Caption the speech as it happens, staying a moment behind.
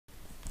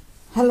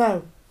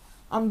Hello,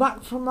 I'm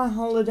back from my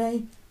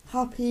holiday,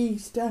 happy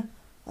Easter,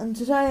 and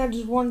today I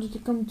just wanted to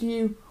come to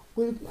you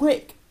with a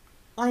quick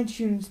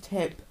iTunes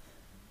tip.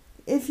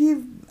 If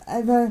you've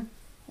ever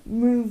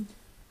moved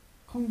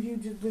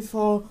computers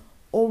before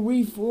or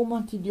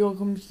reformatted your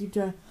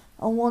computer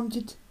and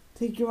wanted to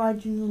take your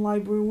iTunes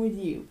library with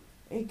you,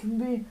 it can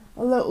be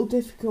a little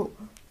difficult,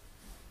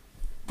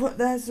 but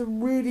there's a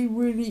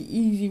really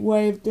easy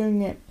way of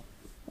doing it.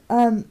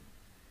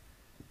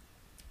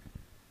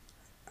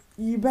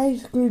 You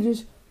basically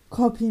just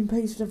copy and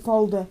paste a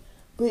folder,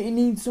 but you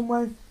need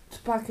somewhere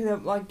to back it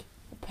up, like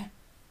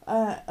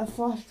a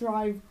flash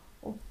drive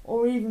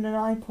or even an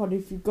iPod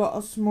if you've got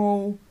a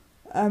small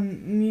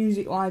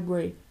music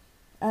library.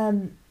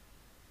 But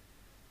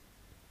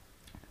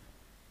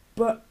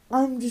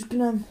I'm just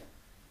gonna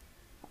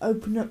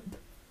open up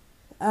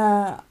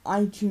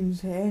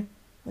iTunes here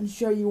and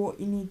show you what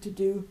you need to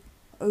do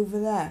over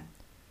there.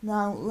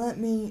 Now let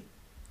me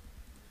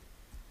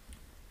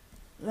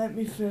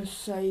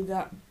first say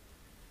that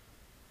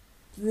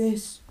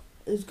this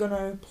is going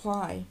to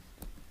apply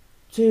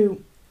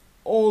to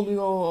all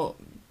your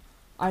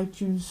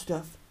iTunes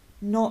stuff,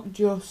 not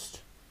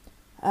just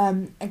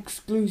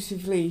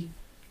exclusively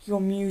your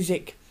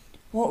music.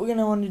 What we're going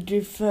to want to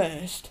do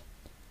first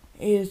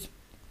is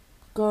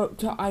go up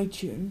to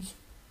iTunes.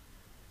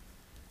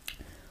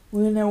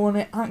 We're going to want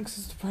to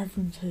access the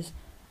preferences,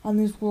 and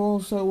this will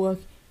also work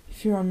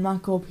if you're on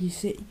Mac or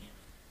PC.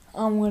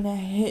 I'm going to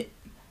hit,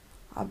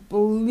 I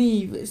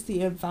believe it's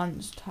the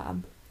Advanced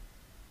tab.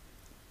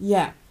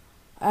 Yeah.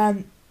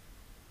 And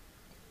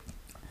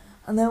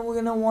then we're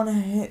going to want to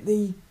hit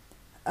the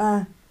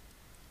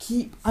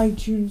Keep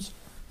iTunes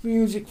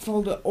Music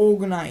folder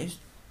organized.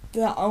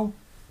 That'll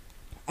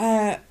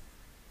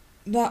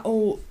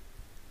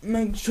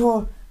make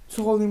sure it's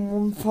all in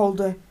one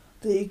folder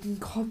that you can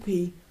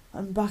copy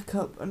and back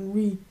up and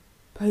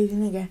re-paste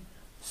in again.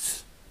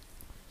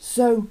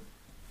 So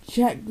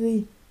check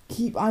the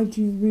Keep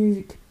iTunes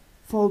Music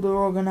folder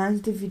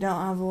organized if you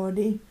don't have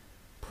already.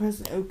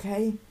 Press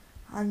OK,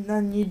 and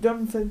then you're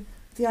done for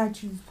the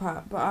iTunes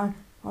part, but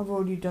I've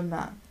already done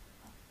that.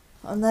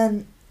 And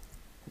then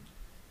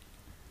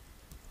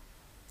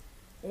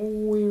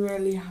all we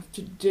really have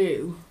to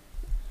do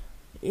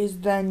is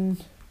then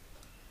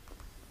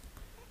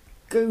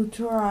go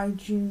to our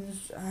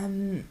iTunes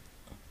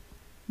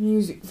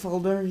music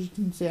folder. As you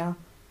can see,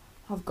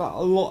 I've got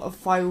a lot of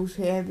files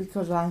here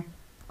because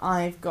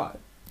I've got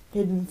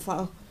hidden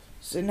files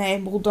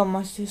enabled on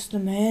my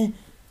system here.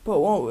 But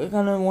what we're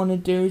going to want to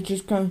do is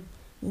just go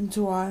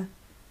into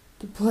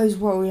the place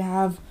where we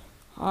have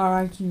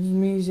our iTunes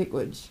music,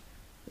 which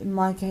in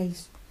my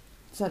case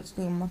it's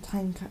actually in my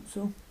time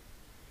capsule.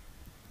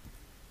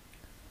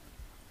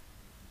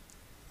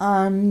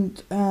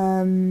 And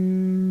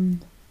in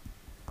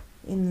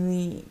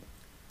the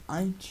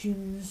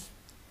iTunes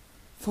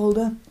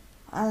folder,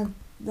 and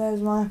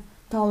there's my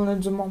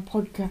downloads of my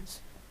podcasts.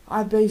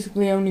 I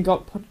basically only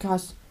got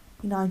podcasts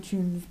in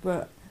iTunes,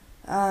 but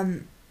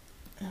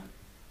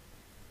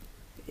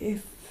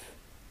if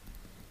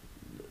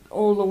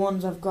all the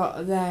ones I've got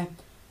are there,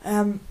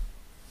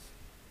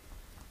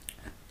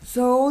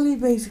 so all you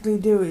basically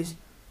do is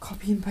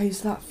copy and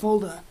paste that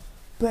folder.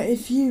 But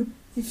if you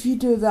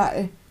do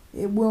that,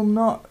 it will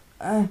not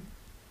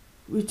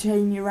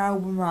retain your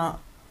album art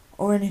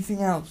or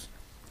anything else.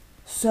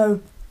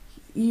 So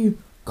you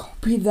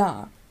copy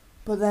that,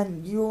 but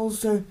then you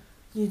also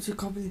need to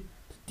copy the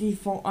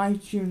default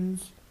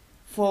iTunes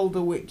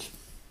folder, which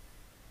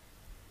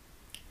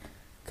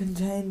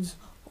contains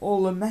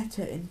all the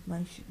meta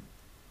information.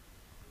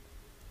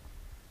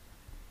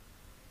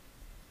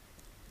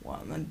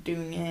 What am I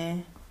doing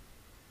here?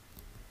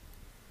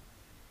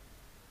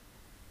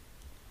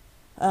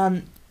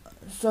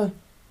 So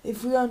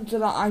if we go into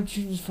that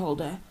iTunes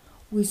folder,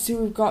 we see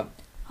we've got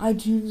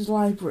iTunes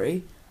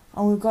library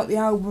and we've got the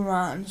album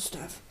art and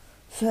stuff.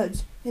 So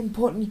it's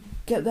important you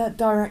get that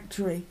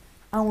directory,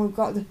 and we've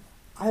got the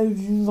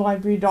iTunes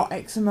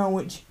library.xml,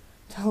 which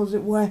tells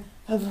it where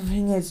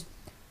everything is.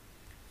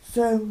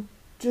 So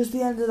just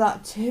the end of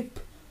that tip.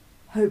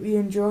 Hope you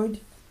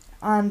enjoyed,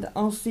 and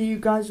I'll see you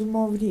guys with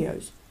more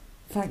videos.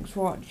 Thanks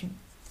for watching.